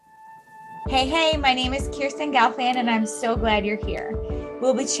Hey, my name is Kirsten Galfan, and I'm so glad you're here.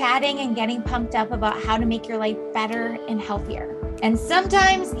 We'll be chatting and getting pumped up about how to make your life better and healthier, and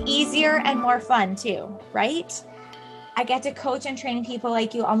sometimes easier and more fun too, right? I get to coach and train people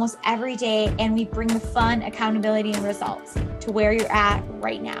like you almost every day, and we bring the fun, accountability, and results to where you're at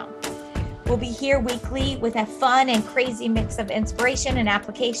right now. We'll be here weekly with a fun and crazy mix of inspiration and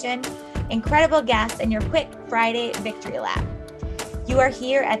application, incredible guests, and your quick Friday victory lap. You are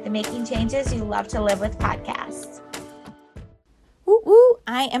here at the Making Changes You Love to Live With podcast. Woo!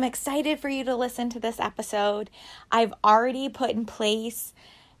 I am excited for you to listen to this episode. I've already put in place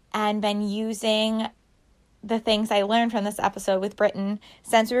and been using the things I learned from this episode with Britton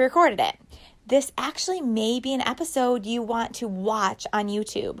since we recorded it. This actually may be an episode you want to watch on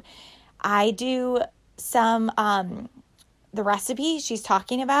YouTube. I do some the recipe she's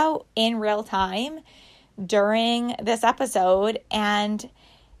talking about in real time during this episode, and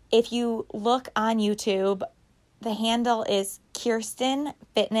if you look on YouTube, the handle is Kirsten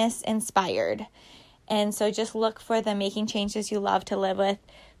Fitness Inspired, and so just look for the Making Changes You Love to Live With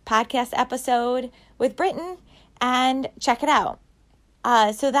podcast episode with Britton and check it out.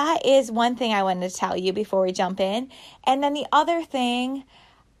 So that is one thing I wanted to tell you before we jump in. And then the other thing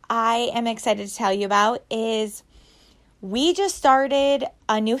I am excited to tell you about is we just started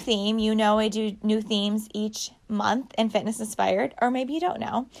a new theme. You know, I do new themes each month in Fitness Inspired, or maybe you don't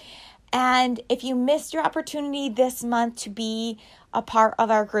know. And if you missed your opportunity this month to be a part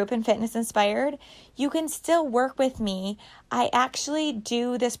of our group in Fitness Inspired, you can still work with me. I actually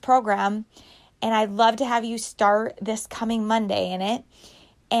do this program, and I'd love to have you start this coming Monday in it.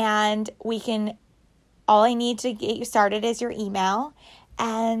 And all I need to get you started is your email.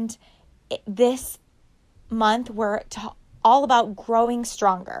 And this month we're all about growing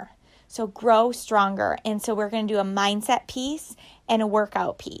stronger. So grow stronger. And so we're going to do a mindset piece and a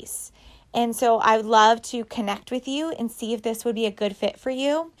workout piece. And so I would love to connect with you and see if this would be a good fit for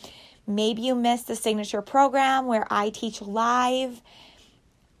you. Maybe you missed the signature program where I teach live.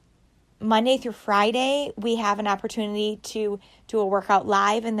 Monday through Friday, we have an opportunity to do a workout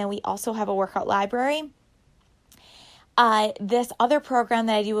live, and then we also have a workout library. This other program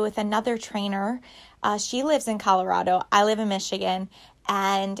that I do with another trainer, she lives in Colorado, I live in Michigan,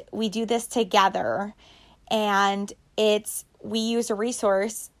 and we do this together. And we use a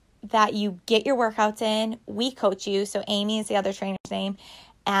resource that you get your workouts in, we coach you. So Amy is the other trainer's name,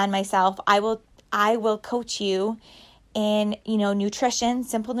 and myself, I will coach you in, nutrition,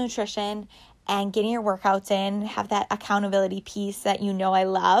 simple nutrition, and getting your workouts in, have that accountability piece that I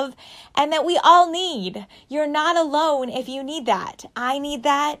love and that we all need. You're not alone if you need that. I need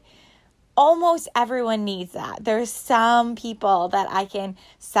that. Almost everyone needs that. There's some people that I can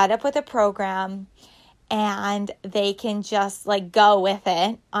set up with a program and they can just go with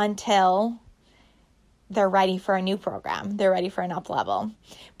it until they're ready for a new program. They're ready for an up level.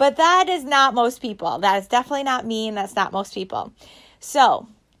 But that is not most people. That is definitely not me, and that's not most people. So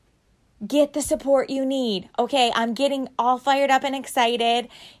get the support you need. Okay, I'm getting all fired up and excited,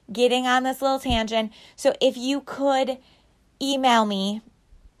 getting on this little tangent. So if you could email me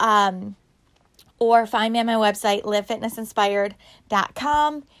or find me on my website,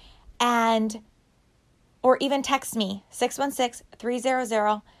 livefitnessinspired.com, or even text me,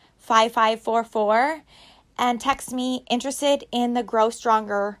 616-300-5544, and text me interested in the Grow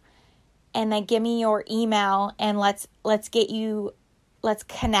Stronger, and then give me your email, and let's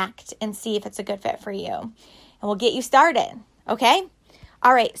connect and see if it's a good fit for you. And we'll get you started, okay?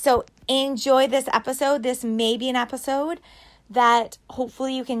 All right, so enjoy this episode. This may be an episode that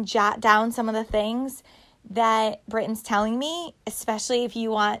hopefully you can jot down some of the things that Britton's telling me, especially if you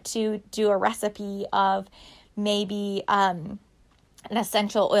want to do a recipe of maybe an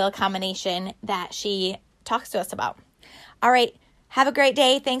essential oil combination that she talks to us about. All right, have a great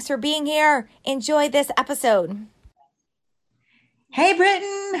day. Thanks for being here. Enjoy this episode. Hey,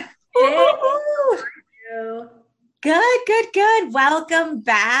 Britton. Hey, how are you? Good. Welcome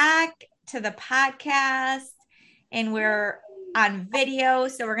back to the podcast. And we're on video,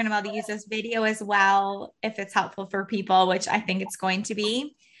 so we're going to be able to use this video as well if it's helpful for people, which I think it's going to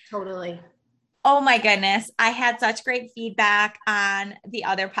be. Totally. Oh my goodness. I had such great feedback on the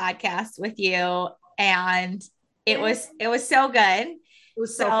other podcast with you, and it was so good. It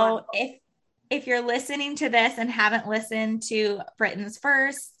was so fun. If you're listening to this and haven't listened to Britton's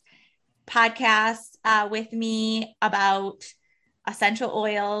first podcast with me about essential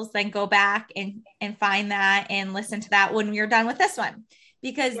oils, then go back and find that and listen to that when you're done with this one,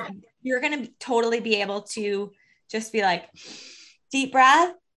 because you're going to totally be able to just be like, deep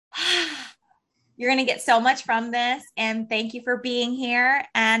breath, You're going to get so much from this, and thank you for being here.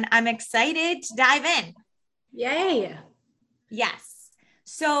 And I'm excited to dive in. Yay. Yes.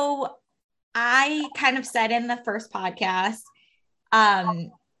 So I kind of said in the first podcast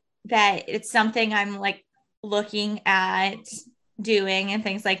that it's something I'm like looking at doing and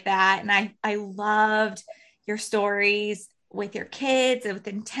things like that. And I loved your stories with your kids and with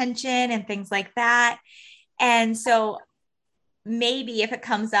intention and things like that. And so maybe if it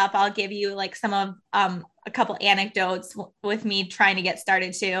comes up, I'll give you like some of a couple anecdotes with me trying to get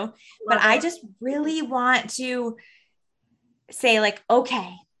started too. But I just really want to say like,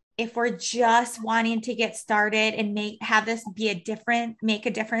 okay, if we're just wanting to get started and have this make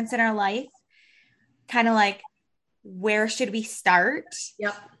a difference in our life, kind of like, where should we start?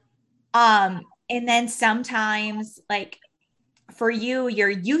 Yep. And then sometimes like for you,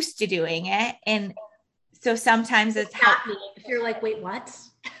 you're used to doing it. And so sometimes it's helpful if you're like, wait, what?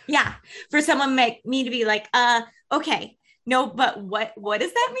 Yeah. For someone like me to be like, okay, no, but what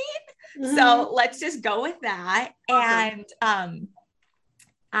does that mean? Mm-hmm. So let's just go with that. Awesome. And,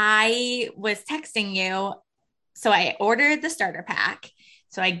 I was texting you. So I ordered the starter pack.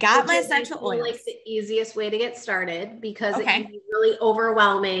 So I got my essential oils. Like the easiest way to get started because it can be really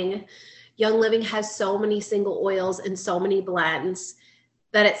overwhelming. Young Living has so many single oils and so many blends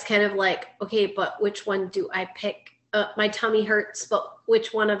that it's kind of like, okay, but which one do I pick? My tummy hurts, but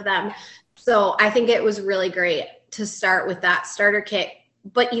which one of them? So I think it was really great to start with that starter kit,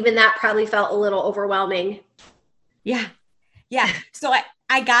 but even that probably felt a little overwhelming. Yeah. Yeah. So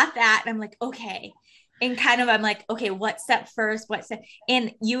I got that and I'm like, okay. And kind of, I'm like, okay, what step first?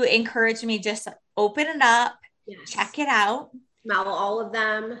 And you encouraged me just open it up, check it out. Smell all of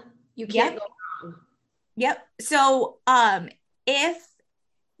them. You can't go wrong. Yep. So, if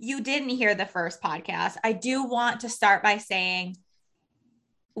you didn't hear the first podcast, I do want to start by saying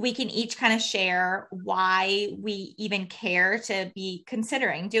we can each kind of share why we even care to be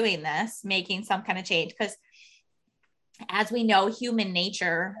considering doing this, making some kind of change. Because as we know, human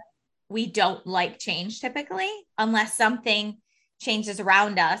nature, we don't like change typically unless something changes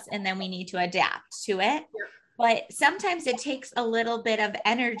around us and then we need to adapt to it. Yeah. But sometimes it takes a little bit of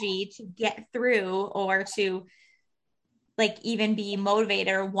energy to get through or to like even be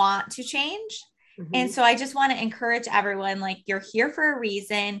motivated or want to change. Mm-hmm. And so I just want to encourage everyone, like you're here for a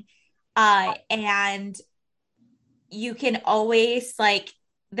reason. And you can always like,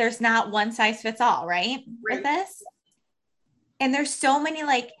 there's not one size fits all, right? With this. And there's so many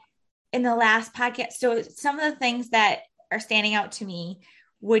like in the last podcast. So some of the things that are standing out to me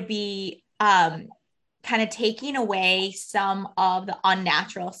would be kind of taking away some of the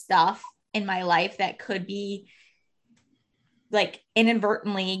unnatural stuff in my life that could be like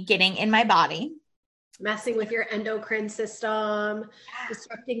inadvertently getting in my body. Messing with your endocrine system,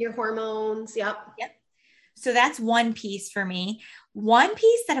 disrupting your hormones. Yep. So that's one piece for me. One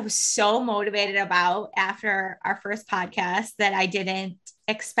piece that I was so motivated about after our first podcast that I didn't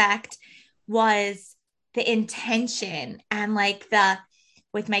expect was the intention and like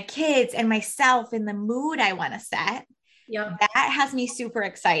with my kids and myself and the mood I want to set. Yep. That has me super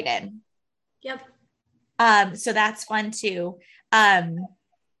excited. Yep. So that's fun too.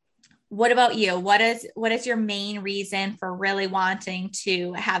 What about you? What is your main reason for really wanting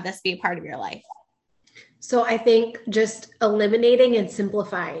to have this be a part of your life? So I think just eliminating and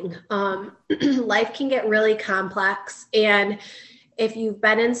simplifying. Life can get really complex. And if you've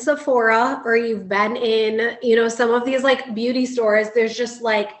been in Sephora or you've been in, some of these like beauty stores, there's just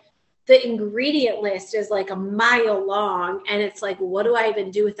like the ingredient list is like a mile long. And it's like, what do I even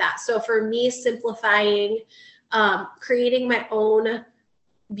do with that? So for me, simplifying, creating my own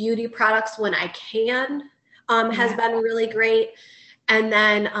beauty products when I can has been really great. And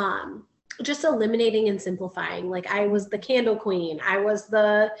then just eliminating and simplifying. Like I was the candle queen. I was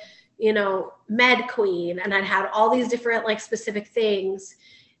the, med queen. And I'd had all these different like specific things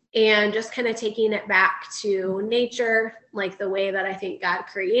and just kind of taking it back to nature, like the way that I think God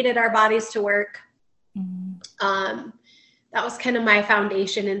created our bodies to work. Mm-hmm. That was kind of my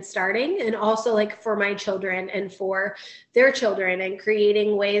foundation in starting, and also like for my children and for their children, and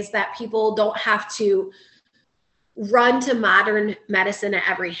creating ways that people don't have to run to modern medicine at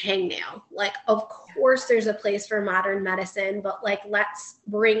every hangnail. Like, of course there's a place for modern medicine, but like, let's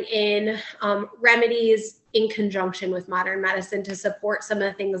bring in remedies in conjunction with modern medicine to support some of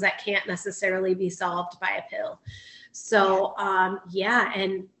the things that can't necessarily be solved by a pill. So,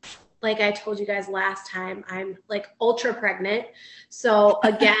 and like I told you guys last time, I'm like ultra pregnant. So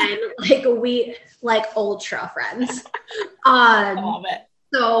again, like we like ultra friends. I love it.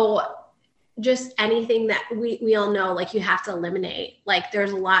 So just anything that we all know, like you have to eliminate. Like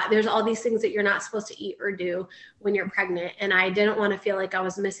there's all these things that you're not supposed to eat or do when you're pregnant. And I didn't want to feel like I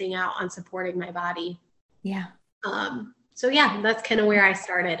was missing out on supporting my body. Yeah. So yeah, that's kind of where I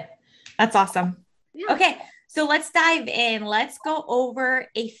started. That's awesome. Yeah. Okay. So let's dive in. Let's go over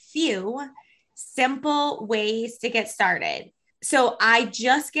a few simple ways to get started. So I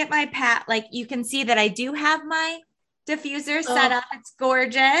just get my like you can see that I do have my diffuser set up. It's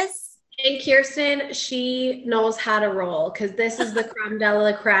gorgeous. And Kirsten, she knows how to roll because this is the creme de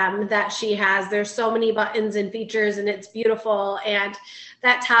la creme that she has. There's so many buttons and features and it's beautiful. And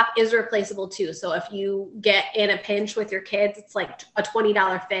that top is replaceable too. So if you get in a pinch with your kids, it's like a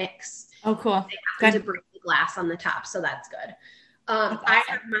 $20 fix. Oh, cool. They have to break the glass on the top. So that's good. That's awesome. I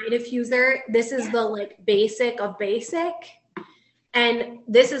have my diffuser. This is the like basic of basic. And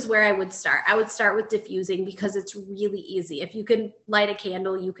this is where I would start. I would start with diffusing because it's really easy. If you can light a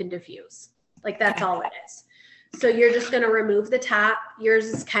candle, you can diffuse. Like that's all it is. So you're just going to remove the top. Yours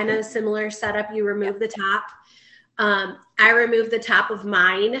is kind of a similar setup. You remove the top. I remove the top of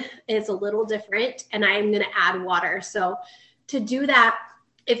mine. It's a little different and I'm going to add water. So to do that,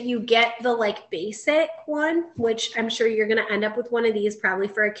 if you get the like basic one, which I'm sure you're going to end up with one of these probably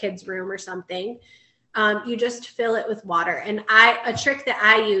for a kid's room or something. You just fill it with water. And a trick that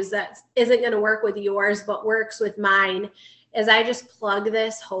I use that isn't going to work with yours, but works with mine is I just plug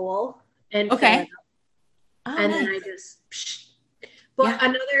this hole and fill it up. And then I just, but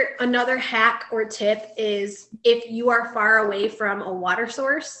another hack or tip is if you are far away from a water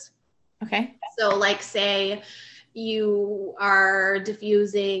source. Okay. So like say you are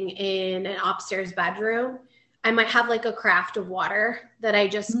diffusing in an upstairs bedroom, I might have like a carafe of water that I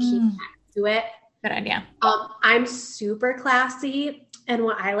just keep next to it. Good idea. I'm super classy. And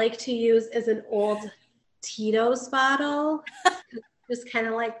what I like to use is an old Tito's bottle, just kind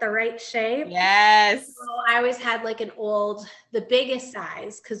of like the right shape. Yes. So I always had like the biggest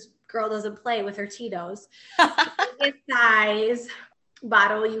size, because girl doesn't play with her Tito's. The biggest size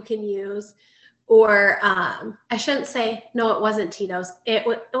bottle you can use. Or I shouldn't say, no, it wasn't Tito's. It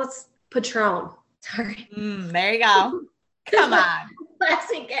was Patron. Sorry. There you go. Come on.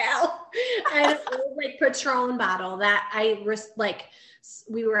 Classy gal. I had an old like Patron bottle that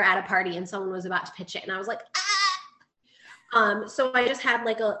we were at a party and someone was about to pitch it and I was like, ah. So I just had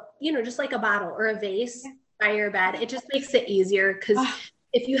like just like a bottle or a vase by your bed. It just makes it easier because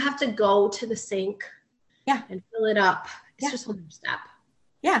if you have to go to the sink and fill it up, it's just one more step.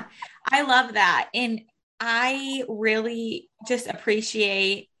 Yeah, I love that. And I really just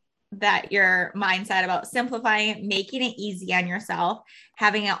appreciate that your mindset about simplifying it, making it easy on yourself,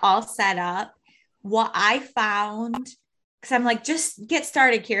 having it all set up. What I found, because I'm like, just get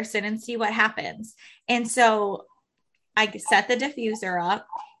started, Kirsten, and see what happens. And so I set the diffuser up.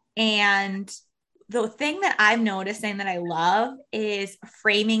 And the thing that I'm noticing that I love is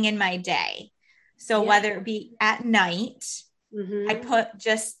framing in my day. So whether it be at night,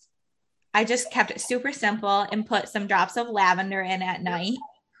 I just kept it super simple and put some drops of lavender in at night.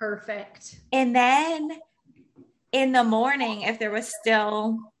 Perfect. And then in the morning, if there was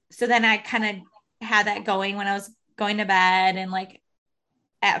still, so then I kind of had that going when I was going to bed. And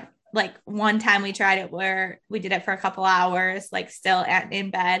at one time we tried it where we did it for a couple hours, still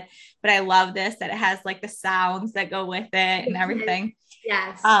in bed. But I love this, that it has the sounds that go with it and everything.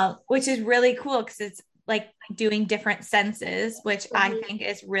 Yes. Which is really cool because it's doing different senses, which I think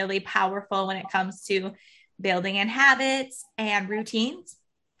is really powerful when it comes to building in habits and routines.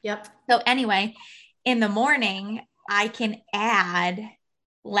 Yep. So anyway, in the morning, I can add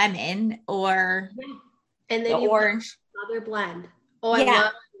lemon or and then orange. Another blend. Oh, I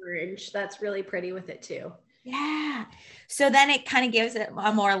love orange. That's really pretty with it too. Yeah. So then it kind of gives it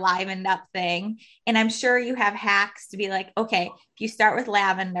a more livened up thing. And I'm sure you have hacks to be okay, if you start with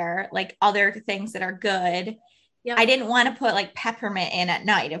lavender, other things that are good. Yep. I didn't want to put peppermint in at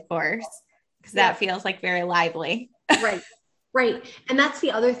night, of course, because that feels very lively. Right. And that's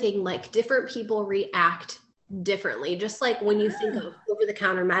the other thing, different people react differently. Just when you think of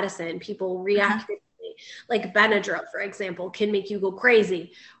over-the-counter medicine, people react differently. Benadryl, for example, can make you go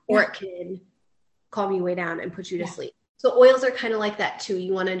crazy or it can calm you way down and put you to sleep. So oils are kind of like that too.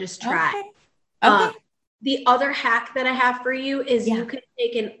 You want to just try. Okay. The other hack that I have for you is you can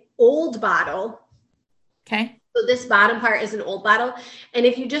take an old bottle. Okay. So this bottom part is an old bottle. And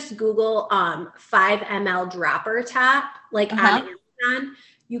if you just Google 5 ml dropper top, on Amazon,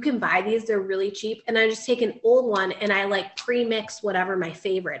 you can buy these. They're really cheap. And I just take an old one and I pre-mix whatever my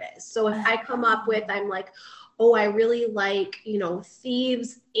favorite is. So if I come up with, I'm I really like,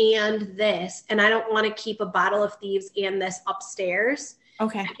 Thieves and this, and I don't want to keep a bottle of Thieves and this upstairs.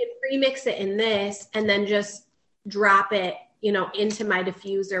 Okay. I can pre-mix it in this and then just drop it, into my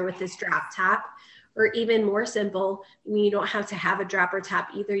diffuser with this drop top. Or even more simple, you don't have to have a dropper top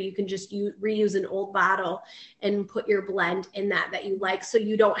either. You can just reuse an old bottle and put your blend in that you like. So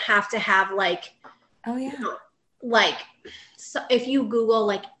you don't have to have like, Oh yeah. Like, so if you Google,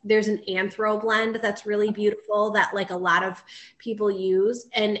 like, there's an Anthro blend that's really beautiful that like a lot of people use,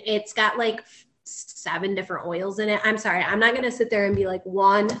 and it's got like 7 different oils in it. I'm sorry, I'm not going to sit there and be like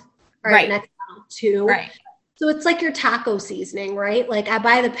 1, all right, next one, 2. Right. So it's like your taco seasoning, right? Like I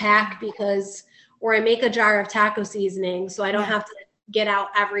buy the pack because, or I make a jar of taco seasoning so I don't have to get out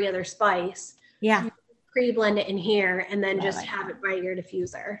every other spice. Yeah. You pre-blend it in here and then just have it by your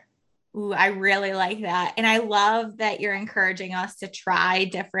diffuser. Ooh, I really like that. And I love that you're encouraging us to try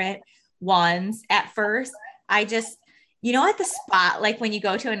different ones at first. I just, at the spa, like when you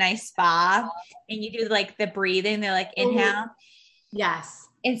go to a nice spa and you do like the breathing, they're like inhale. Yes.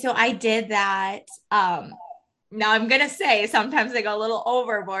 And so I did that. Now I'm going to say sometimes they go a little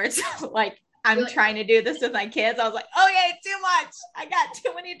overboard. So like I'm trying to do this with my kids. I was like, okay, too much. I got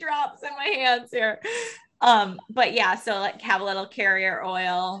too many drops in my hands here. But yeah, so like have a little carrier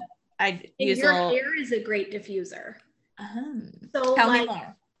oil. Your hair is a great diffuser. So tell me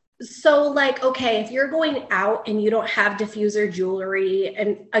more. So like, okay, if you're going out and you don't have diffuser jewelry,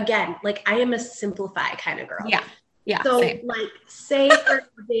 and again, like I am a simplify kind of girl. Yeah. Yeah. So like, say for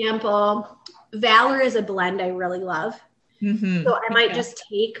example, Valor is a blend I really love. Mm-hmm. So I might just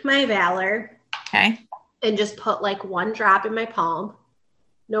take my Valor and just put like 1 drop in my palm.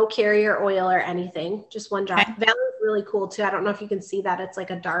 No carrier oil or anything, just 1 drop. Valor is really cool too. I don't know if you can see that. It's like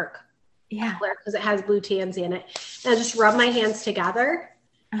a dark color because it has blue tansy in it. And I just rub my hands together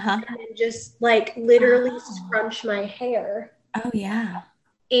and just like literally scrunch my hair. Oh yeah.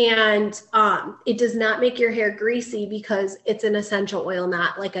 And it does not make your hair greasy because it's an essential oil,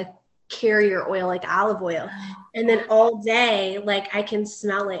 not like a carrier oil like olive oil. And then all day, like I can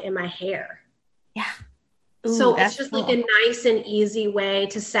smell it in my hair. Yeah. Ooh, so it's just like a nice and easy way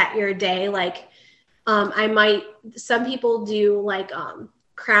to set your day. Like some people do like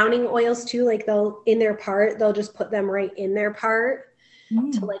crowning oils too. Like they'll just put them right in their part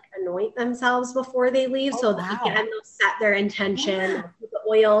to like anoint themselves before they leave. So that again, they'll set their intention with the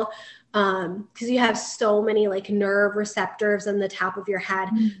oil. Because you have so many like nerve receptors on the top of your head.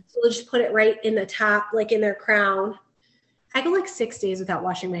 So they'll just put it right in the top, like in their crown. I go like 6 days without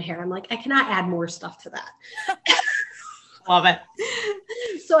washing my hair. I'm like, I cannot add more stuff to that. Love it.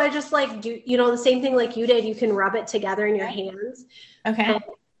 So I just like do, the same thing like you did. You can rub it together in your hands. Okay.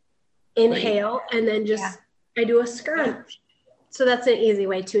 Inhale and then I do a scrunch. So that's an easy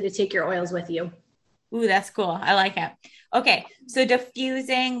way too to take your oils with you. Ooh, that's cool. I like it. Okay. So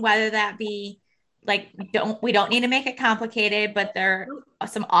diffusing, whether that be like, we don't need to make it complicated, but there are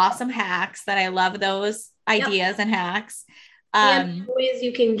some awesome hacks that I love those ideas and hacks. And always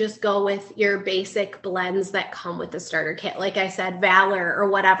you can just go with your basic blends that come with the starter kit. Like I said, Valor or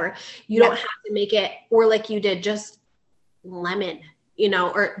whatever. You don't have to make it, or like you did, just lemon,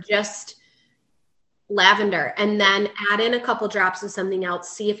 or just lavender, and then add in a couple drops of something else.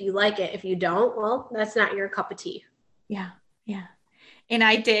 See if you like it. If you don't, well, that's not your cup of tea. Yeah. Yeah. And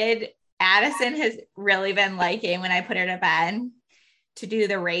Addison has really been liking when I put her to bed to do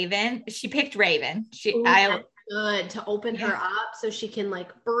the Raven. She picked Raven. Good to open her up so she can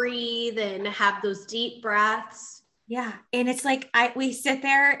like breathe and have those deep breaths. Yeah. And it's like, we sit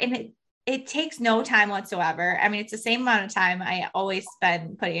there and it takes no time whatsoever. I mean, it's the same amount of time I always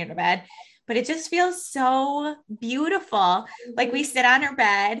spend putting her to bed, but it just feels so beautiful. Like we sit on her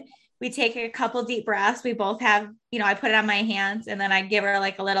bed, we take a couple deep breaths. We both have, I put it on my hands and then I give her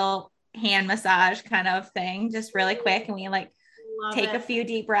like a little hand massage kind of thing, just really quick. And we like take a few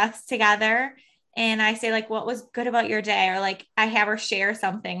deep breaths together. And I say like, what was good about your day? Or like, I have her share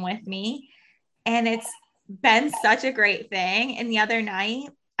something with me, and it's been such a great thing. And the other night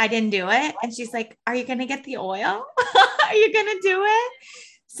I didn't do it. And she's like, are you going to get the oil? Are you going to do it?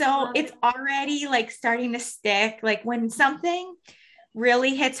 So it's already like starting to stick. Like when something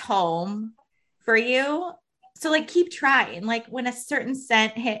really hits home for you. So like, keep trying. Like when a certain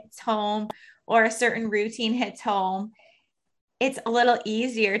scent hits home or a certain routine hits home, it's a little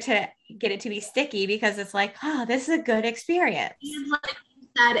easier to get it to be sticky because it's like, oh, this is a good experience. And like you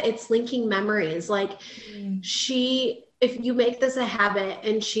said, it's linking memories. Like if you make this a habit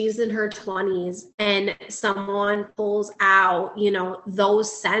and she's in her 20s and someone pulls out,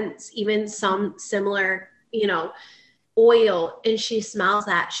 those scents, even some similar, oil and she smells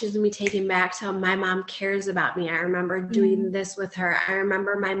that, she's gonna be taken back to my mom cares about me. I remember doing this with her. I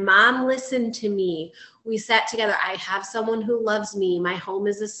remember my mom listened to me. We sat together. I have someone who loves me. My home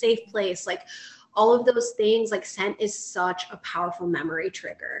is a safe place. Like all of those things, like scent is such a powerful memory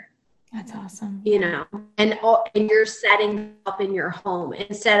trigger. That's awesome. You know, and you're setting up in your home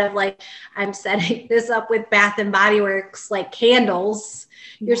instead of like, I'm setting this up with Bath and Body Works, like candles,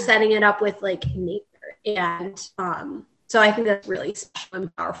 you're setting it up with like nature. And so I think that's really special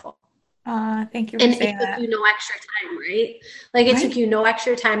and powerful. Thank you for saying that. And it took you no extra time, right? Like it took you no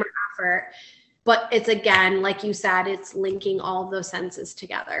extra time or effort, but it's again, like you said, it's linking all of those senses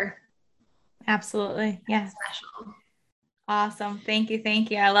together. Absolutely. Yes. Special. Awesome. Thank you.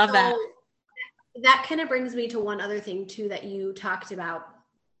 Thank you. I love that. That kind of brings me to one other thing too that you talked about,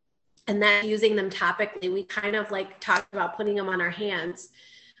 and that using them topically. We kind of like talked about putting them on our hands.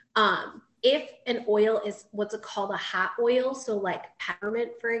 If an oil is what's called a hot oil, so like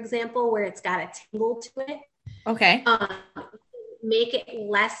peppermint, for example, where it's got a tingle to it. Okay. Make it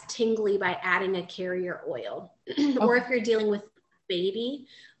less tingly by adding a carrier oil. Or if you're dealing with baby,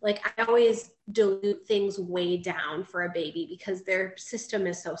 like I always dilute things way down for a baby because their system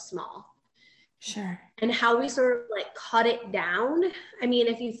is so small. Sure. And how we sort of like cut it down. I mean,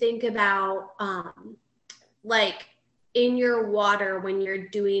 if you think about like in your water, when you're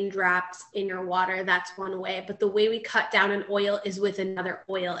doing drops in your water, that's one way. But the way we cut down an oil is with another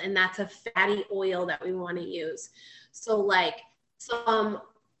oil, and that's a fatty oil that we want to use. So like some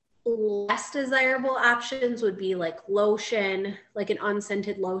less desirable options would be like lotion, like an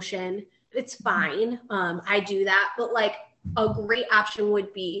unscented lotion. It's fine. I do that. But like a great option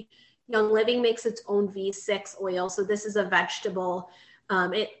would be Young Living makes its own V6 oil. So this is a vegetable.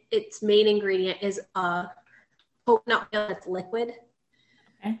 Its main ingredient is a coconut oil that's liquid.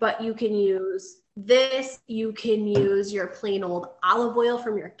 Okay. But you can use this. You can use your plain old olive oil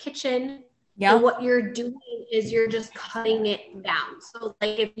from your kitchen. Yeah. And what you're doing is you're just cutting it down. So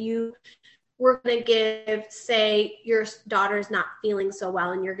like if you were going to give, say your daughter's not feeling so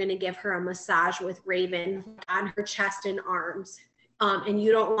well and you're going to give her a massage with Raven on her chest and arms, and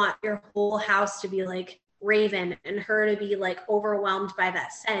you don't want your whole house to be like Raven and her to be like overwhelmed by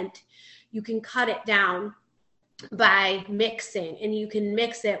that scent, you can cut it down by mixing, and you can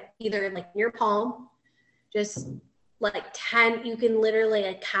mix it either like in your palm, just like 10, you can literally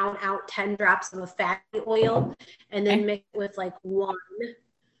like count out 10 drops of a fatty oil and then mix it with like 1,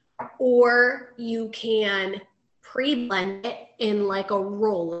 or you can pre-blend it in like a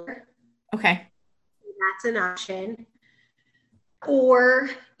roller. Okay. That's an option. Or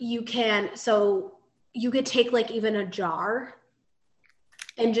you can, so you could take like even a jar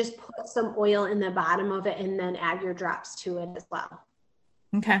and just put some oil in the bottom of it and then add your drops to it as well.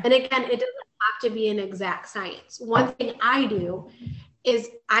 Okay. And again, it doesn't have to be an exact science. One thing I do is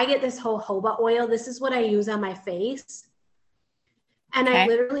I get this jojoba oil. This is what I use on my face. And I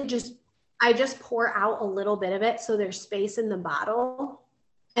literally just pour out a little bit of it so there's space in the bottle.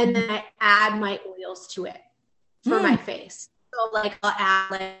 And then I add my oils to it for my face. So like I'll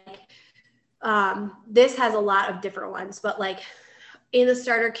add like, this has a lot of different ones, but like in the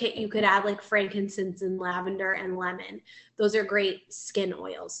starter kit, you could add like frankincense and lavender and lemon. Those are great skin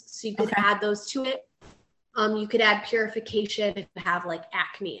oils. So you could add those to it. You could add purification if you have like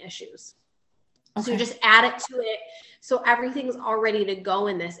acne issues. So you just add it to it. So everything's all ready to go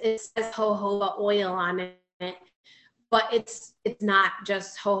in this. It says jojoba oil on it, but it's not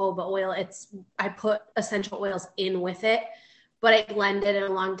just jojoba oil. I put essential oils in with it, but I blended it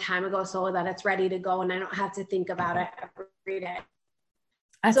a long time ago so that it's ready to go and I don't have to think about it every day.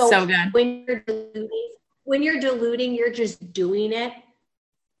 That's so good. When you're diluting, you're just doing it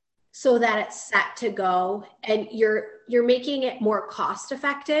so that it's set to go, and you're making it more cost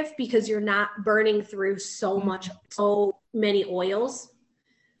effective because you're not burning through so many oils.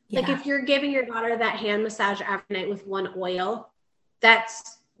 Yeah. Like if you're giving your daughter that hand massage every night with 1 oil,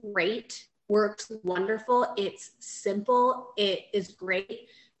 that's great. Works wonderful. It's simple. It is great.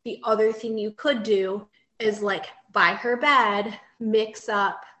 The other thing you could do is like by her bed, mix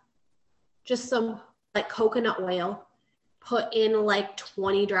up just some like coconut oil, put in like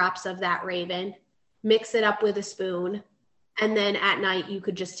 20 drops of that Raven, mix it up with a spoon. And then at night you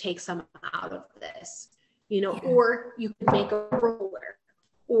could just take some out of this, or you could make a roller,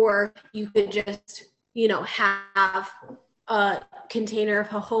 or you could just, have a container of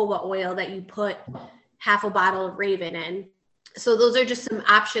jojoba oil that you put half a bottle of Raven in. So those are just some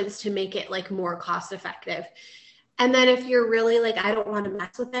options to make it like more cost effective. And then if you're really like, I don't want to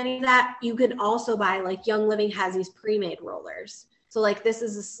mess with any of that, you can also buy like Young Living has these pre-made rollers. So like this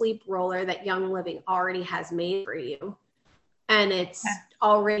is a sleep roller that Young Living already has made for you. and it's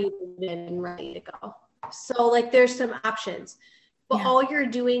already been ready to go. So like there's some options, but all you're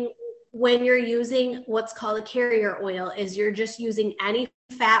doing when you're using what's called a carrier oil is you're just using any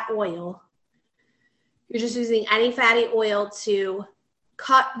fat oil. You're just using any fatty oil to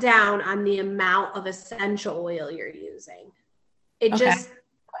cut down on the amount of essential oil you're using. It just,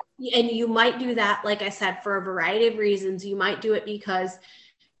 and you might do that, like I said, for a variety of reasons. You might do it because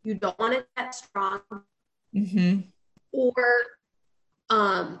you don't want it that strong, or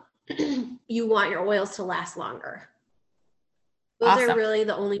you want your oils to last longer. Those are really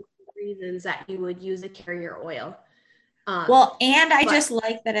the only reasons that you would use a carrier oil. Well, and I just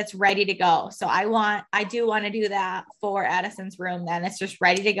like that it's ready to go. So I do want to do that for Addison's room. Then it's just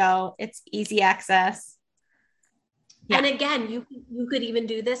ready to go. It's easy access. Yeah. And again, you could even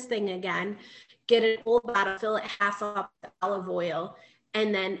do this thing again, get an old bottle, fill it half up with olive oil,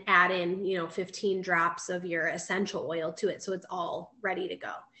 and then add in, 15 drops of your essential oil to it. So it's all ready to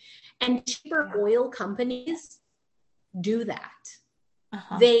go. And cheaper oil companies do that.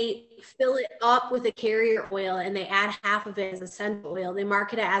 They fill it up with a carrier oil and they add half of it as essential oil. They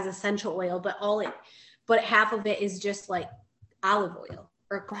market it as essential oil, but half of it is just like olive oil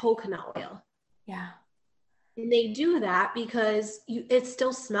or coconut oil. Yeah. And they do that because it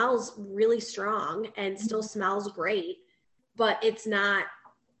still smells really strong and still smells great, but it's not,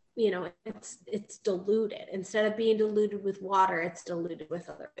 it's diluted. Instead of being diluted with water, it's diluted with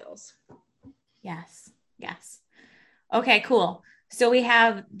other oils. Yes. Okay, cool. So we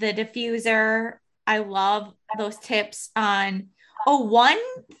have the diffuser. I love those tips on, one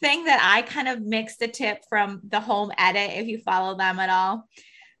thing that I kind of mixed the tip from the Home Edit, if you follow them at all,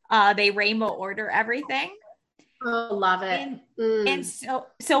 they rainbow order everything. Oh, love it. And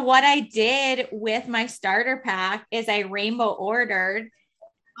so what I did with my starter pack is I rainbow ordered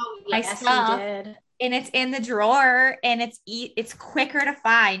my stuff, you did. And it's in the drawer, and it's quicker to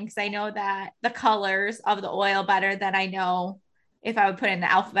find because I know that the colors of the oil better than I know if I would put in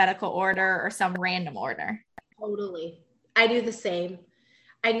the alphabetical order or some random order. Totally. I do the same.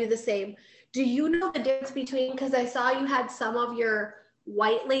 Do you know the difference between, because I saw you had some of your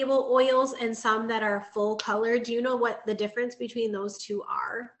white label oils and some that are full color. Do you know what the difference between those two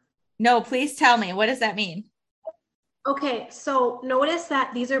are? No, please tell me. What does that mean? Okay, so notice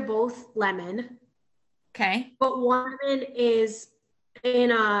that these are both lemon. Okay. But one is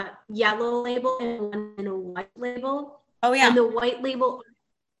in a yellow label and one in a white label. Oh yeah. And the white label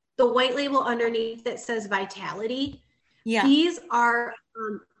underneath that says Vitality. Yeah. These are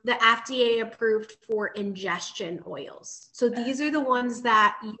the FDA approved for ingestion oils. So these are the ones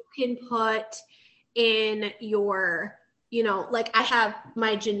that you can put in your, like I have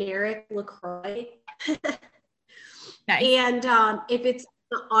my generic LaCroix. Nice. And if it's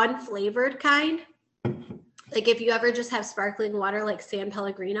the unflavored kind, like if you ever just have sparkling water like San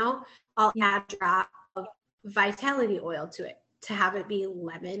Pellegrino, I'll add a drop of Vitality oil to it to have it be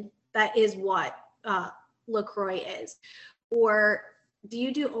lemon. That is what LaCroix is. Or do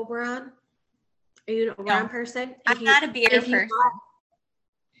you do Oberon? Are you an Oberon person? I'm not a beer person.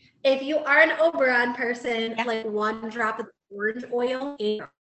 If you are an Oberon person, like one drop of orange oil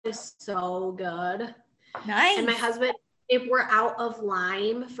is so good. Nice. And my husband, if we're out of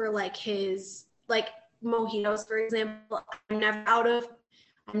lime for like his mojitos, for example, I'm never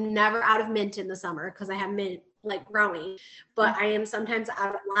out of mint in the summer because I have mint like growing, but I am sometimes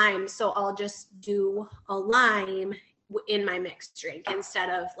out of lime. So I'll just do a lime in my mixed drink instead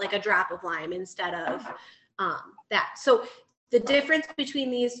of like a drop of lime instead of that. So the difference between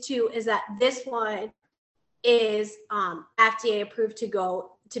these two is that this one is FDA approved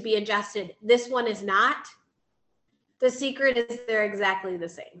to be ingested. This one is not. The secret is they're exactly the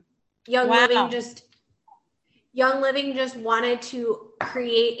same. Young Living just wanted to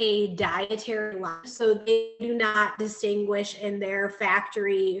create a dietary line, so they do not distinguish in their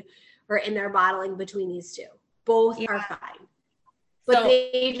factory or in their bottling between these two. Both are fine. But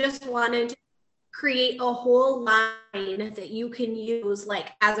they just wanted to create a whole line that you can use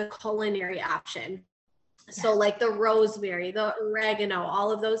like as a culinary option. So like the rosemary, the oregano,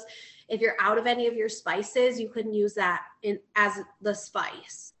 all of those. If you're out of any of your spices, you can use that as the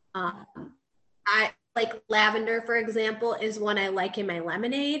spice. I like lavender, for example, is one I like in my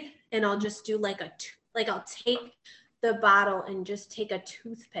lemonade, and I'll just do I'll take the bottle and just take a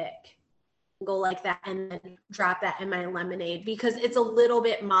toothpick, go like that, and then drop that in my lemonade because it's a little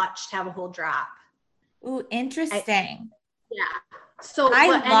bit much to have a whole drop. Ooh, interesting. So I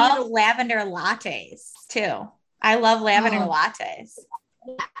love lavender lattes too. I love lavender lattes.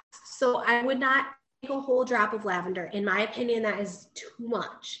 Yeah. So I would not take a whole drop of lavender. In my opinion, that is too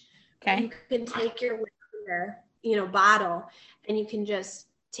much. Okay. You can take your lavender bottle, and you can just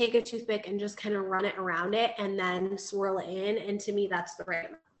take a toothpick and just kind of run it around it and then swirl it in. And to me, that's the right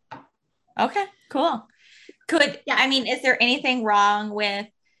amount. Okay, cool. Is there anything wrong with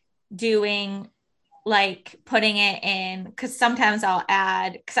doing like putting it in? Because sometimes I'll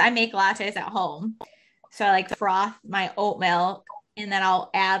add, because I make lattes at home. So I like froth my oat milk and then I'll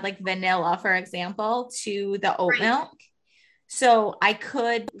add like vanilla, for example, to the oat milk. So I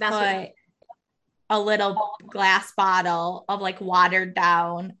could put a little glass bottle of like watered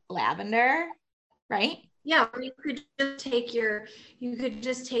down lavender, right? Yeah, or you could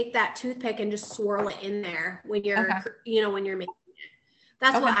just take that toothpick and just swirl it in there when you're, when you're making it.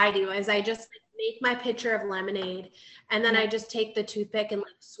 That's what I do, is I just make my pitcher of lemonade and then I just take the toothpick and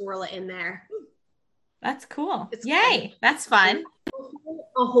like swirl it in there. That's cool. Yay. Fun. That's fun.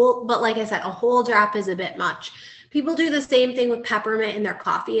 But like I said, a whole drop is a bit much. People do the same thing with peppermint in their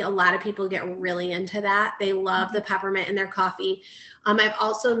coffee. A lot of people get really into that. They love the peppermint in their coffee. I've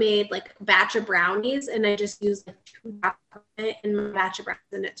also made like a batch of brownies and I just use like 2 drops of it in my batch of brownies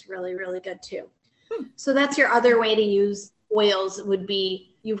and it's really, really good too. So that's your other way to use oils, would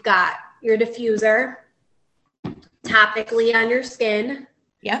be you've got your diffuser topically on your skin.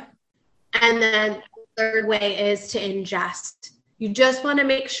 Yep. And then the third way is to ingest. You just want to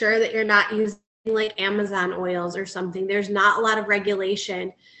make sure that you're not using like Amazon oils or something. There's not a lot of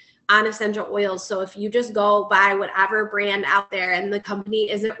regulation on essential oils. So if you just go buy whatever brand out there and the company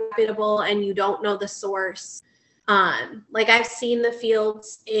isn't reputable and you don't know the source, like I've seen the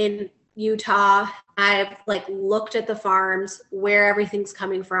fields in Utah. I've like looked at the farms where everything's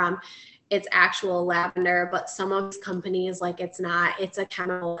coming from. It's actual lavender, but some of these companies, like it's not, it's a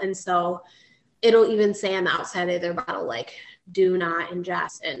chemical. And so it'll even say on the outside of their bottle, like, do not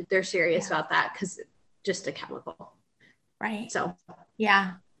ingest. And they're serious about that because it's just a chemical. Right. So,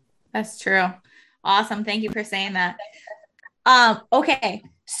 yeah, that's true. Awesome. Thank you for saying that. Okay.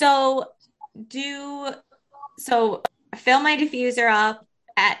 So fill my diffuser up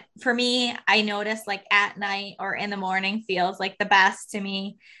for me, I notice like at night or in the morning feels like the best to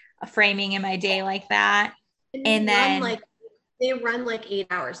me, framing in my day like that. And then they run like 8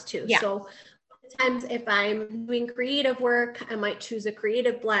 hours too. Yeah. So sometimes if I'm doing creative work, I might choose a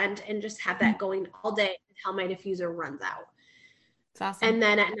creative blend and just have that going all day until my diffuser runs out. That's awesome. And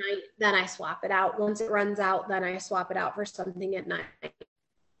then at night, then I swap it out. Once it runs out, then I swap it out for something at night.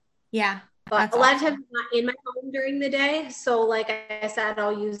 Yeah. But a lot of times I'm not in my home during the day. So like I said,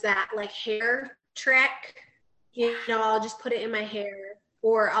 I'll use that like hair trick. I'll just put it in my hair.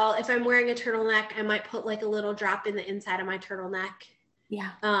 Or if I'm wearing a turtleneck, I might put like a little drop in the inside of my turtleneck.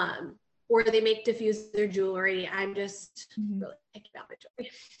 Yeah. Or they make diffuser jewelry. I'm just really picky about my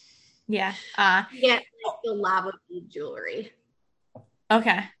jewelry. Yeah. Like the lava bead jewelry.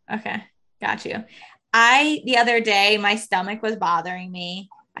 Okay. Got you. The other day, my stomach was bothering me.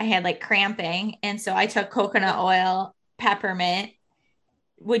 I had like cramping. And so I took coconut oil, peppermint.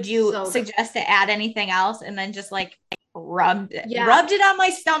 Would you suggest to add anything else? And then just like rubbed it on my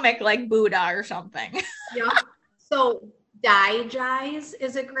stomach like Buddha or something. Yeah. So Digize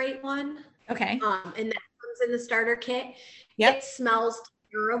is a great one. Okay. And that comes in the starter kit. Yep. It smells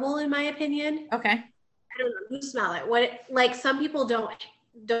terrible in my opinion. I Okay. don't know. You smell it. Some people don't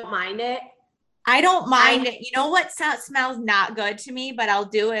mind it. I don't mind it. You know what smells not good to me, but I'll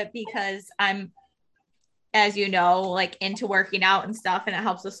do it because I'm, as you know, like into working out and stuff, and it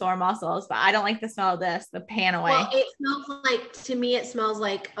helps with sore muscles. But I don't like the smell of this, the Panaway. Well, it smells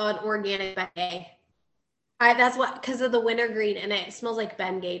like an organic Bengay. That's because of the wintergreen, and it smells like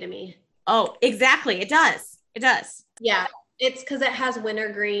Bengay to me. Oh, exactly. It does. Yeah. It's because it has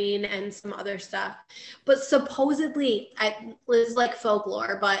wintergreen and some other stuff. But supposedly, it's like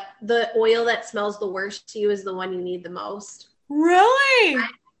folklore, but the oil that smells the worst to you is the one you need the most. Really?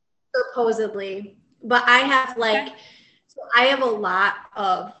 Supposedly. But I have I have a lot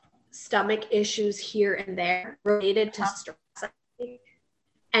of stomach issues here and there related to stress.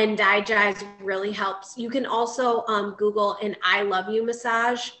 And Digize really helps. You can also Google an I love you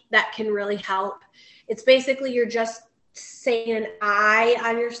massage. That can really help. It's basically you're just saying an I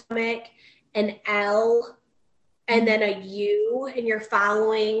on your stomach, an L, and then a U, and you're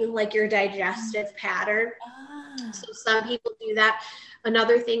following like your digestive pattern. So some people do that.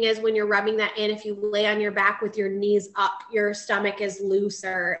 Another thing is when you're rubbing that in, if you lay on your back with your knees up, your stomach is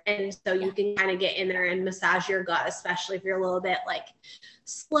looser. And so you can kind of get in there and massage your gut, especially if you're a little bit like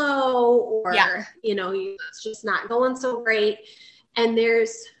slow or, it's just not going so great. And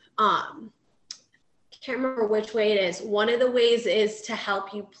there's, can't remember which way it is. One of the ways is to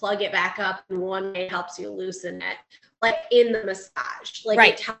help you plug it back up, and one way helps you loosen it, like in the massage. Like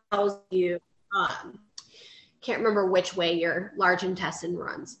it tells you, can't remember which way your large intestine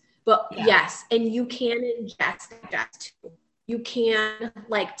runs, but Yeah. yes. And you can ingest too. You can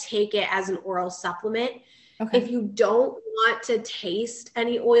like take it as an oral supplement. Okay. If you don't want to taste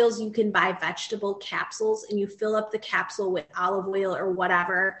any oils, you can buy vegetable capsules and you fill up the capsule with olive oil or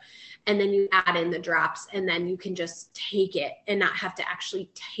whatever. And then you add in the drops and then you can just take it and not have to actually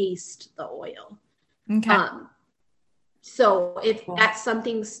taste the oil. Okay. So if that's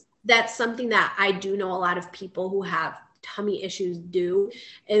something that I do know a lot of people who have tummy issues do,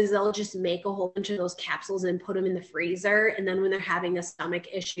 is they'll just make a whole bunch of those capsules and put them in the freezer. And then when they're having a stomach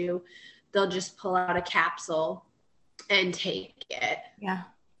issue, they'll just pull out a capsule and take it. Yeah.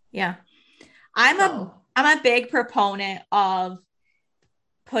 Yeah. I'm a big proponent of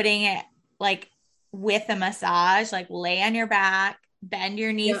putting it like with a massage, like lay on your back, bend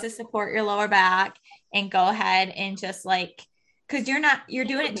your knees to support your lower back, and go ahead and just like, because you're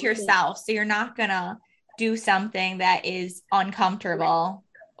doing it to yourself. So you're not gonna do something that is uncomfortable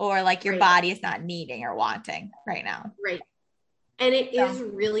or like your body is not needing or wanting right now. Right. And it is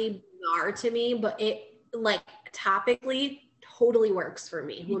really bizarre to me, but it like topically totally works for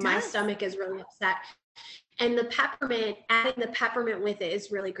me when my stomach is really upset. And the peppermint, adding the peppermint with it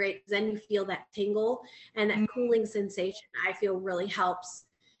is really great because then you feel that tingle and that cooling sensation, I feel really helps.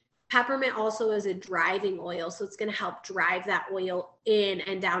 Peppermint also is a driving oil, so it's going to help drive that oil in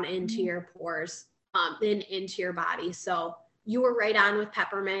and down into your pores, and into your body. So you were right on with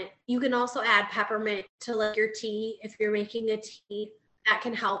peppermint. You can also add peppermint to like your tea. If you're making a tea, that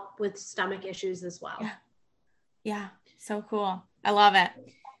can help with stomach issues as well. Yeah. So cool. I love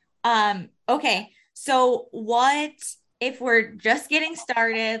it. Okay. So what, if we're just getting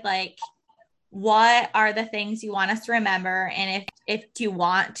started, like what are the things you want us to remember? And if do you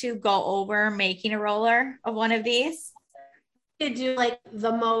want to go over making a roller of one of these? You could do like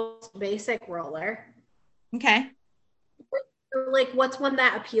the most basic roller. Okay. Like what's one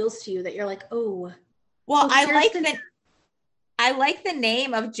that appeals to you that you're like, oh, well, I like the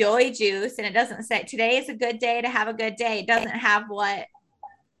name of Joy Juice, and it doesn't say today is a good day to have a good day. It doesn't have what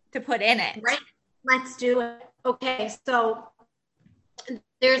to put in it. Right. Let's do it. Okay. So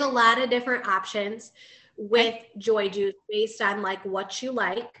there's a lot of different options with Joy Juice based on like what you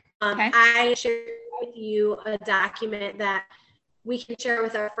like. I shared with you a document that we can share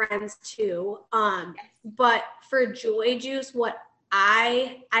with our friends too. But for Joy Juice, what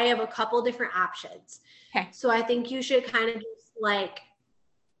I have a couple different options. Okay. So I think you should kind of just like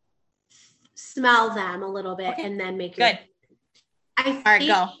smell them a little bit and then make your. Good. All right,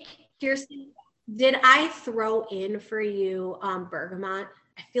 go. Kirsten, did I throw in for you bergamot?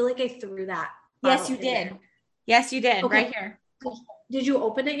 I feel like I threw that. Yes, you did. Yes, you did. Okay. Right here. Did you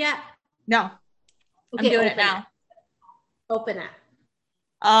open it yet? No. Okay, I'm doing it now. Open it.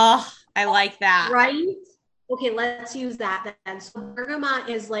 Oh, I like that. Right? Okay, let's use that then. So bergamot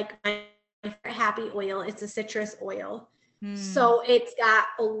is like my happy oil. It's a citrus oil. So it's got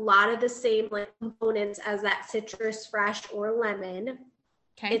a lot of the same like components as that citrus fresh or lemon.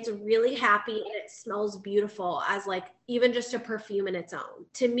 Okay. It's really happy and it smells beautiful as like even just a perfume in its own.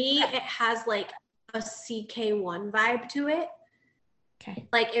 To me, it has like a CK1 vibe to it. Okay.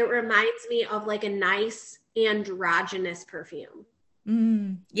 Like it reminds me of like a nice androgynous perfume.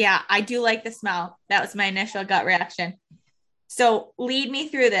 Yeah, I do like the smell. That was my initial gut reaction. So lead me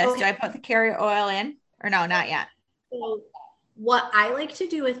through this. Okay. Do I put the carrier oil in or no, not yet? So what I like to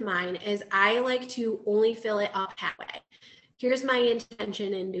do with mine is I like to only fill it up halfway. Here's my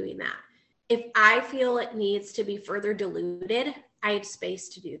intention in doing that. If I feel it needs to be further diluted, I have space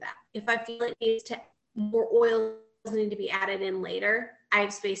to do that. If I feel it needs to, more oils need to be added in later, I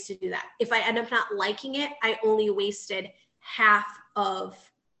have space to do that. If I end up not liking it, I only wasted half of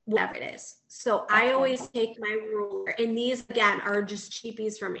whatever it is. So I always take my ruler, and these again are just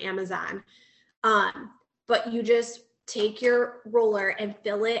cheapies from Amazon. But you just take your roller and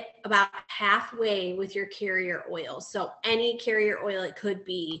fill it about halfway with your carrier oil. So any carrier oil, it could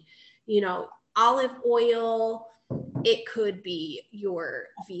be, olive oil. It could be your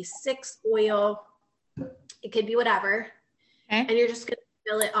V6 oil. It could be whatever. Okay. And you're just going to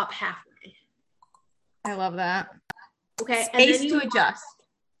fill it up halfway. I love that. Okay. Space to adjust.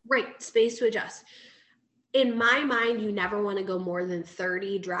 Right. Space to adjust. In my mind, you never want to go more than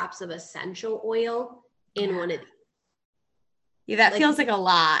 30 drops of essential oil in one of these. Yeah, that feels like a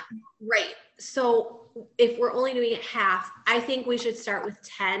lot. Right. So if we're only doing it half, I think we should start with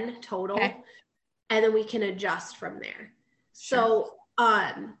 10 total, and then we can adjust from there. Sure.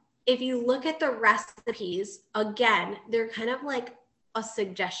 So if you look at the recipes, again, they're kind of like a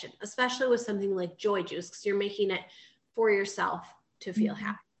suggestion, especially with something like Joy Juice, because you're making it for yourself to feel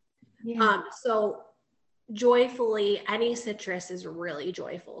happy. Yeah. So joyfully, any citrus is really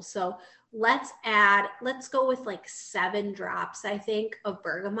joyful. So let's go with like 7 drops, I think, of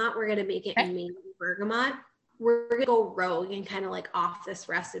bergamot. We're going to make it mainly bergamot. We're going to go rogue and kind of like off this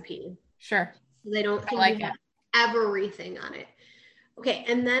recipe. Sure. They don't think you have everything on it. Okay.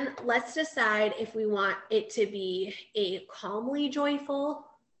 And then let's decide if we want it to be a calmly joyful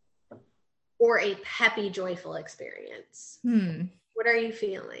or a peppy joyful experience. What are you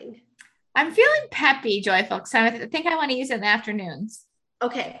feeling? I'm feeling peppy joyful because I think I want to use it in the afternoons.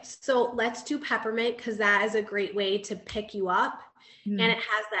 Okay, so let's do peppermint because that is a great way to pick you up and it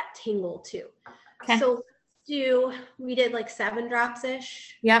has that tingle too. Okay. So we did like 7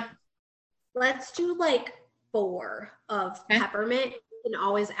 drops-ish. Yep. Let's do like 4 of peppermint. You can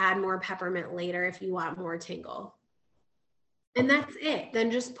always add more peppermint later if you want more tingle. And that's it. Then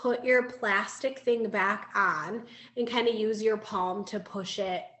just put your plastic thing back on and kind of use your palm to push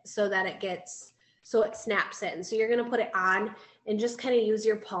it so that it snaps in. So you're going to put it on and just kind of use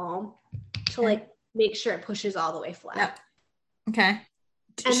your palm to like make sure it pushes all the way flat. Yep. Okay.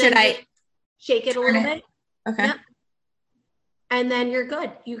 And should I shake it a little bit? Okay. Yep. And then you're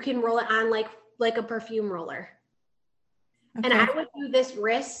good. You can roll it on like a perfume roller. Okay. And I would do this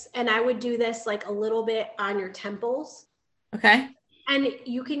wrist and I would do this like a little bit on your temples. Okay. And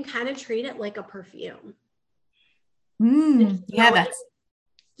you can kind of treat it like a perfume. Yeah,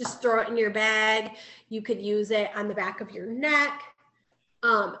 just throw it in your bag. You could use it on the back of your neck.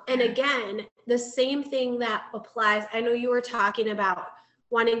 And again, the same thing that applies. I know you were talking about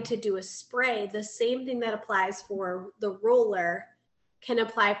wanting to do a spray. The same thing that applies for the roller can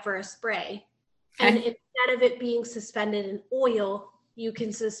apply for a spray. Okay. And instead of it being suspended in oil, you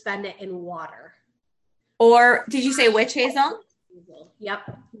can suspend it in water. Or did you say witch hazel?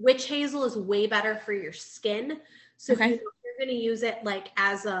 Yep. Witch hazel is way better for your skin. So if you're going to use it like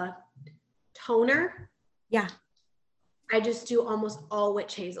as a toner. Yeah. I just do almost all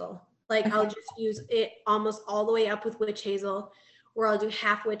witch hazel. Like I'll just use it almost all the way up with witch hazel, or I'll do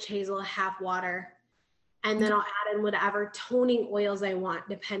half witch hazel, half water. And then I'll add in whatever toning oils I want,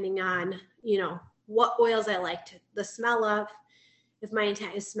 depending on, what oils I like the smell of, if my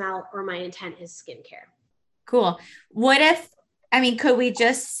intent is smell or my intent is skincare. Cool. Could we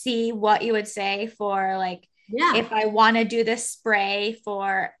just see what you would say for like, if I want to do this spray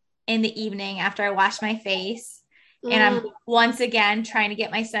for in the evening after I wash my face and I'm once again trying to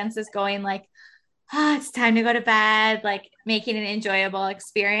get my senses going, like, it's time to go to bed, like making an enjoyable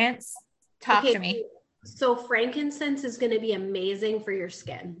experience. Talk to me. So frankincense is going to be amazing for your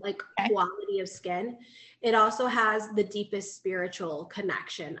skin, like quality of skin. It also has the deepest spiritual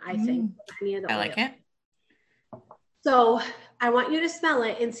connection, I think. I like it. So I want you to smell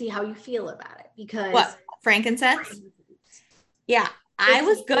it and see how you feel about it because what? Frankincense? Yeah, I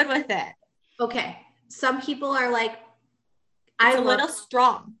was good with it. Okay. Some people are like, it's a little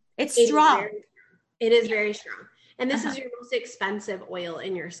strong. It's strong. It is very strong. And this is your most expensive oil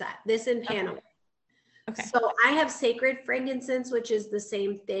in your set. This and Panama. Okay. So I have sacred frankincense, which is the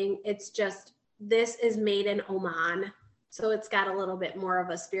same thing. It's just, this is made in Oman. So it's got a little bit more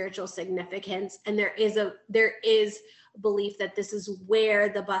of a spiritual significance. And there is belief that this is where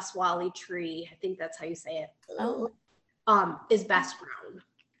the Baswali tree, I think that's how you say it, is best grown.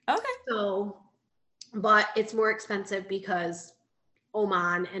 Okay. So, but it's more expensive because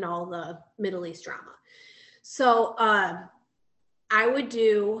Oman and all the Middle East drama. So I would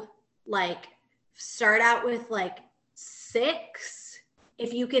do start out with 6.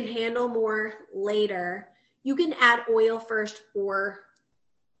 If you can handle more later, you can add oil first or.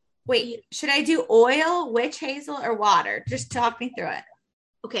 Wait, should I do oil, witch hazel, or water? Just talk me through it.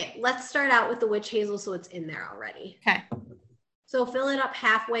 Okay, let's start out with the witch hazel so it's in there already. Okay. So fill it up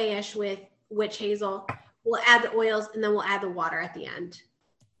halfway-ish with witch hazel. We'll add the oils and then we'll add the water at the end.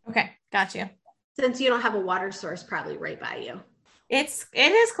 Okay, got you. Since you don't have a water source probably right by you. It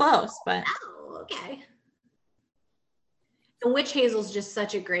is close, but. Oh, okay. And witch hazel is just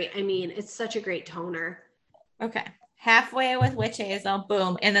it's such a great toner. Okay. Halfway with witch hazel,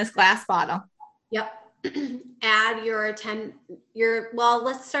 boom, in this glass bottle. Yep. Add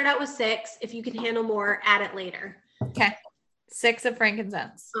let's start out with 6. If you can handle more, add it later. Okay. 6 of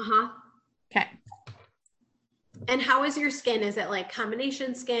frankincense. Okay. And how is your skin? Is it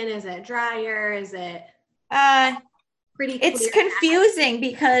combination skin? Is it drier? Is it pretty clear? It's confusing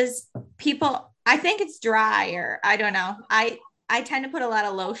because I think it's drier. I don't know. I tend to put a lot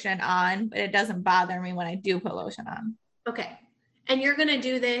of lotion on, but it doesn't bother me when I do put lotion on. Okay. And you're going to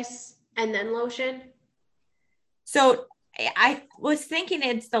do this and then lotion? So I was thinking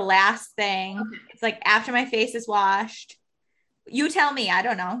it's the last thing. Okay. It's after my face is washed. You tell me. I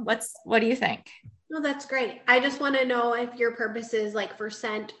don't know. What do you think? No, that's great. I just want to know if your purpose is like for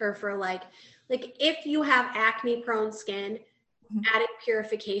scent or for like if you have acne prone skin, Mhm. adding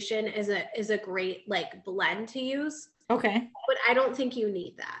purification is a great like blend to use. Okay. But I don't think you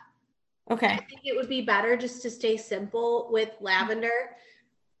need that. I Okay. think it would be better just to stay simple with lavender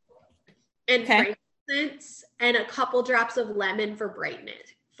and Okay. frankincense and a couple drops of lemon for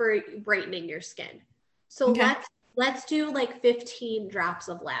brightening your skin. So Okay. let's do like 15 drops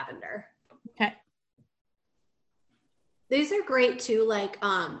of lavender. Okay. These are great too. Like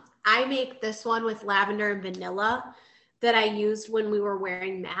I make this one with lavender and vanilla that I used when we were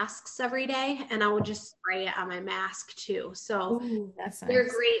wearing masks every day, and I would just spray it on my mask too. So Ooh, that's they're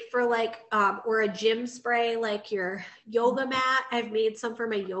nice. great for like or a gym spray like your yoga mat. I've made some for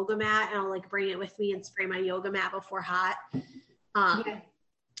my yoga mat and I'll like bring it with me and spray my yoga mat before hot. Yeah.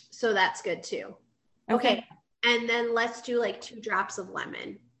 So that's good too. Okay. And then let's do like 2 drops of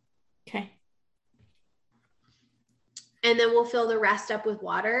lemon. Okay. And then we'll fill the rest up with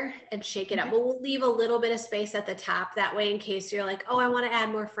water and shake it up. But we'll leave a little bit of space at the top. That way, in case you're like, oh, I want to add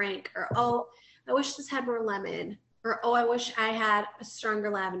more Frank, or oh, I wish this had more lemon, or oh, I wish I had a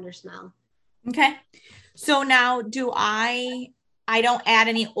stronger lavender smell. Okay. So now I don't add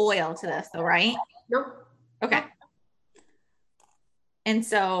any oil to this though, right? Nope. Okay. Nope. And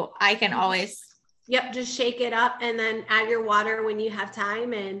so I can always. Yep. Just shake it up and then add your water when you have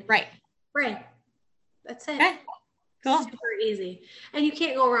time and Right. spray. That's it. Okay. Cool. Super easy. And you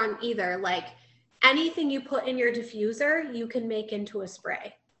can't go wrong either. Like anything you put in your diffuser, you can make into a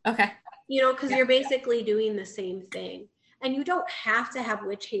spray. Okay. You know, because you're basically doing the same thing. And you don't have to have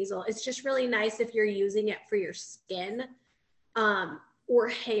witch hazel. It's just really nice if you're using it for your skin or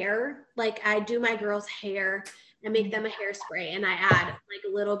hair. Like I do my girls' hair and make them a hairspray, and I add like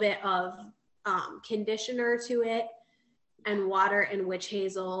a little bit of conditioner to it and water and witch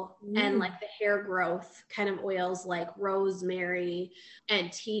hazel and like the hair growth kind of oils like rosemary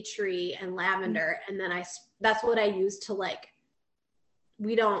and tea tree and lavender. And then that's what I use to like,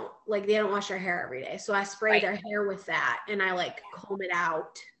 they don't wash their hair every day. So I spray their hair with that and I like comb it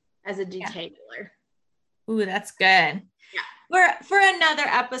out as a detangler. Ooh, that's good. Yeah. For another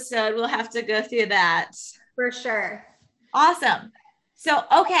episode, we'll have to go through that. For sure. Awesome. So,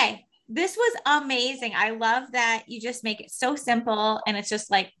 okay. This was amazing. I love that you just make it so simple and it's just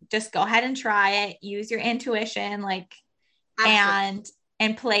like, just go ahead and try it. Use your intuition, like, and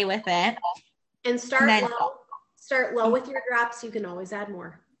play with it. And start low with your drops. You can always add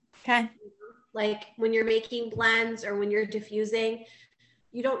more. Okay. Like when you're making blends or when you're diffusing,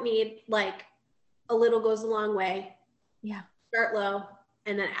 you don't need like a little goes a long way. Yeah. Start low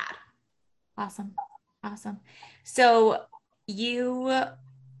and then add. Awesome. So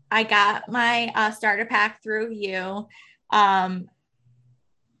I got my starter pack through you. Why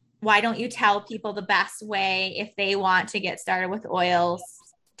don't you tell people the best way if they want to get started with oils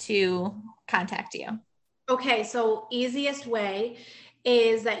to contact you? Okay, so easiest way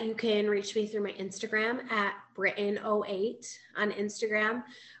is that you can reach me through my Instagram at Britton08 on Instagram.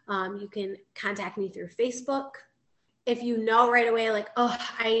 You can contact me through Facebook. If you know right away, like, oh,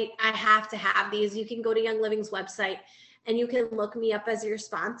 I have to have these, you can go to Young Living's website and you can look me up as your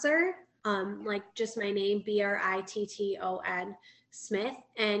sponsor, like just my name, Britton Smith,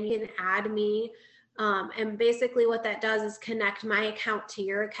 and you can add me. And basically what that does is connect my account to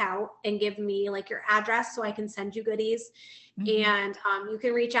your account and give me like your address so I can send you goodies. Mm-hmm. And you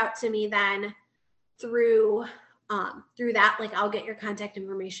can reach out to me then through that, like I'll get your contact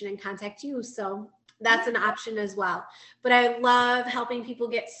information and contact you. So that's an option as well. But I love helping people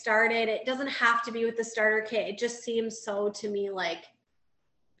get started. It doesn't have to be with the starter kit. It just seems so to me like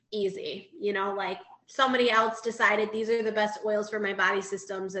easy, you know, like somebody else decided these are the best oils for my body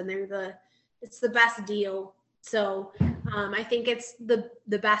systems and it's the best deal. So I think it's the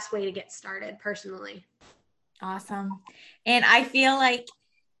best way to get started personally. Awesome. And I feel like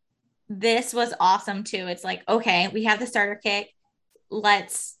this was awesome too. It's like, okay, we have the starter kit.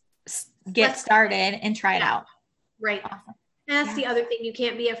 Let's get started and try it out. Right. Awesome. And that's the other thing. You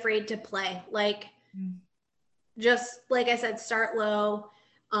can't be afraid to play. Like, just like I said, start low.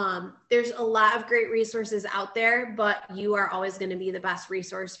 There's a lot of great resources out there, but you are always going to be the best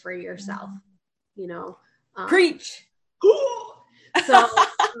resource for yourself. You know, preach. So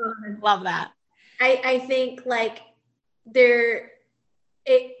love that. I think like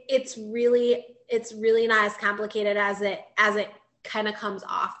it's really not as complicated as it kind of comes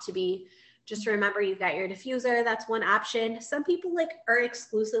off to be. Just remember you've got your diffuser. That's one option. Some people like are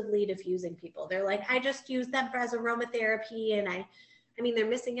exclusively diffusing people. They're like, I just use them as aromatherapy. And I mean, they're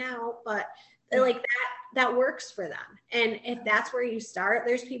missing out, but like that works for them. And if that's where you start,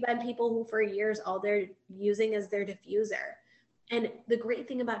 there's been people who for years, all they're using is their diffuser. And the great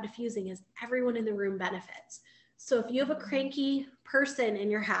thing about diffusing is everyone in the room benefits. So if you have a cranky person in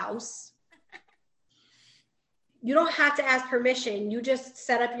your house, you don't have to ask permission. You just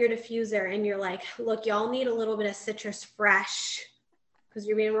set up your diffuser and you're like, look, y'all need a little bit of citrus fresh because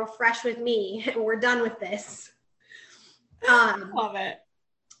you're being real fresh with me and we're done with this. Love it.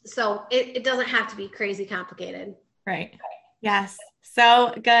 So it doesn't have to be crazy complicated. Right. Yes.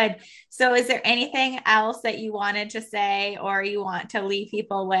 So good. So is there anything else that you wanted to say or you want to leave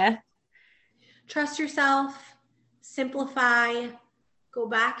people with? Trust yourself, simplify, go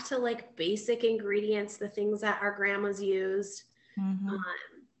back to like basic ingredients, the things that our grandmas used. Mm-hmm.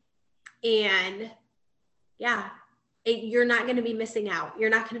 And yeah, you're not going to be missing out.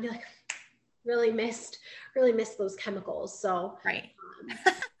 You're not going to be like, really missed those chemicals. So, right.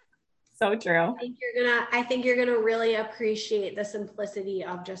 So true. I think you're gonna really appreciate the simplicity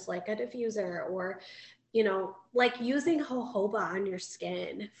of just like a diffuser, or, you know, like using jojoba on your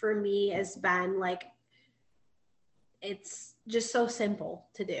skin for me has been like, it's just so simple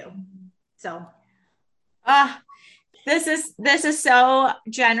to do. So, this is so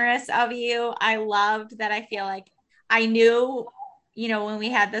generous of you. I loved that. I feel like I knew, you know, when we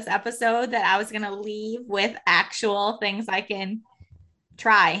had this episode that I was going to leave with actual things I can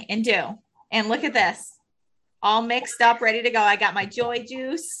try and do. And look at this, all mixed up, ready to go. I got my joy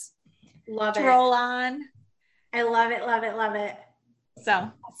juice. Love to it. roll on. I love it. Love it. Love it.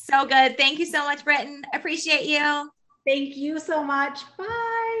 So good. Thank you so much, Britton. Appreciate you. Thank you so much.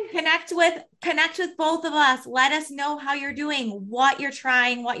 Bye. Connect with both of us. Let us know how you're doing, what you're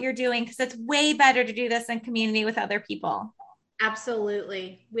trying, what you're doing, because it's way better to do this in community with other people.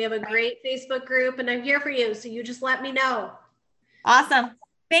 Absolutely. We have a great Facebook group and I'm here for you. So you just let me know. Awesome.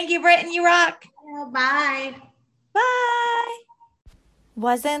 Thank you, Britton. You rock. Yeah, bye. Bye.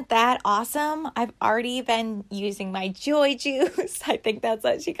 Wasn't that awesome? I've already been using my joy juice. I think that's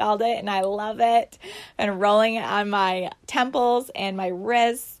what she called it. And I love it. And rolling it on my temples and my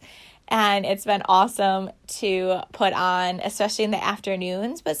wrists. And it's been awesome to put on, especially in the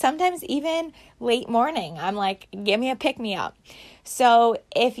afternoons, but sometimes even late morning. I'm like, give me a pick-me-up. So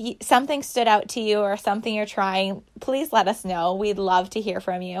if something stood out to you or something you're trying, please let us know. We'd love to hear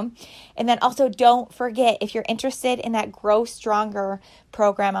from you. And then also don't forget, if you're interested in that Grow Stronger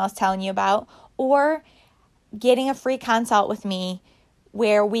program I was telling you about, or getting a free consult with me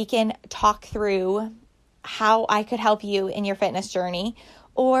where we can talk through how I could help you in your fitness journey,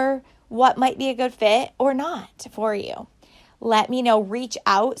 or what might be a good fit or not for you, let me know. Reach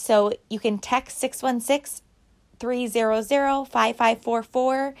out. So you can text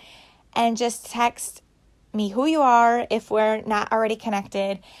 616-300-5544 and just text me who you are if we're not already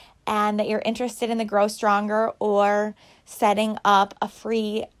connected, and that you're interested in the Grow Stronger or setting up a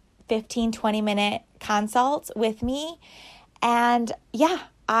free 15-20 minute consult with me. And yeah,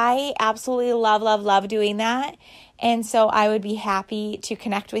 I absolutely love doing that. And so I would be happy to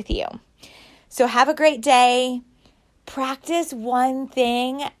connect with you. So have a great day. Practice one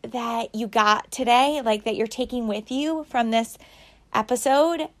thing that you got today, like that you're taking with you from this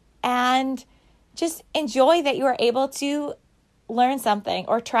episode, and just enjoy that you were able to learn something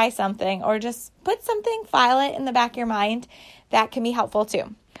or try something or just put something, file it in the back of your mind. That can be helpful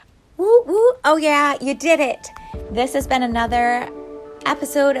too. Woo woo. Oh yeah, you did it. This has been another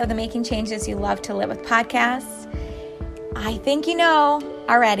episode of the Making Changes You Love to Live with podcast. I think you know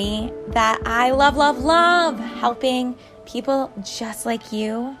already that I love helping people just like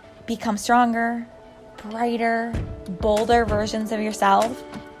you become stronger, brighter, bolder versions of yourself.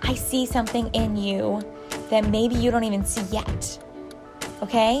 I see something in you that maybe you don't even see yet.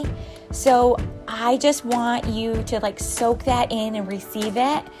 Okay? So I just want you to like soak that in and receive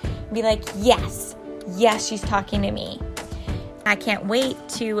it. Be like, yes, she's talking to me. I can't wait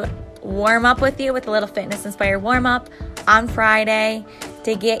to warm up with you with a little fitness inspired warm up on Friday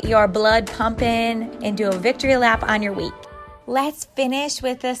to get your blood pumping and do a victory lap on your week. Let's finish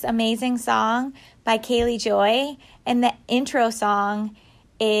with this amazing song by Kaylee Joy, and the intro song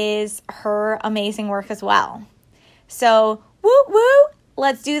is her amazing work as well. So woo woo,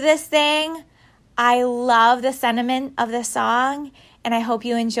 let's do this thing. I love the sentiment of this song and I hope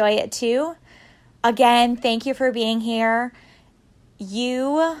you enjoy it too. Again, thank you for being here.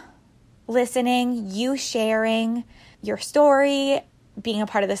 You listening, you sharing your story, being a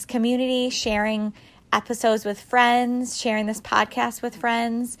part of this community, sharing episodes with friends, sharing this podcast with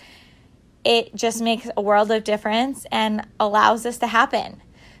friends. It just makes a world of difference and allows this to happen.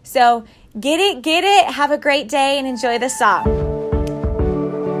 So get it. Have a great day and enjoy the song.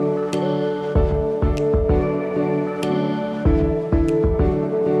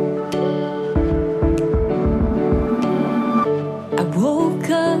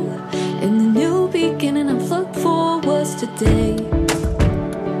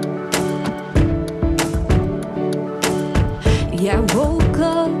 Yeah, I woke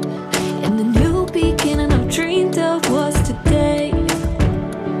up and the new beginning I've dreamed of was today.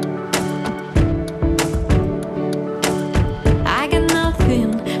 I got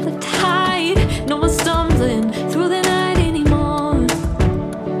nothing left to hide, no more stumbling through the night anymore.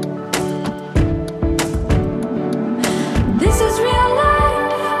 This is real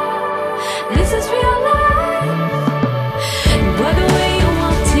life, this is real life. No other way you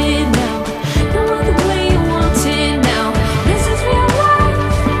want it now, no other way you want it now. This is real life,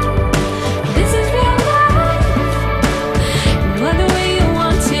 this is real life. No other way you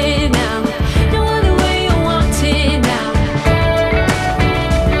want it now, no other way you want it now.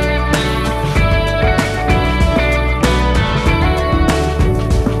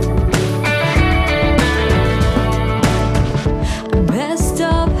 I'm messed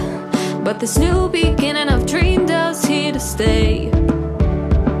up, but this new beginning I've dreamed of's here to stay.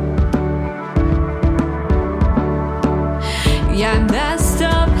 Yeah, I messed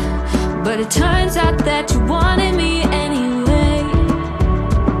up, but it turns out that you wanted me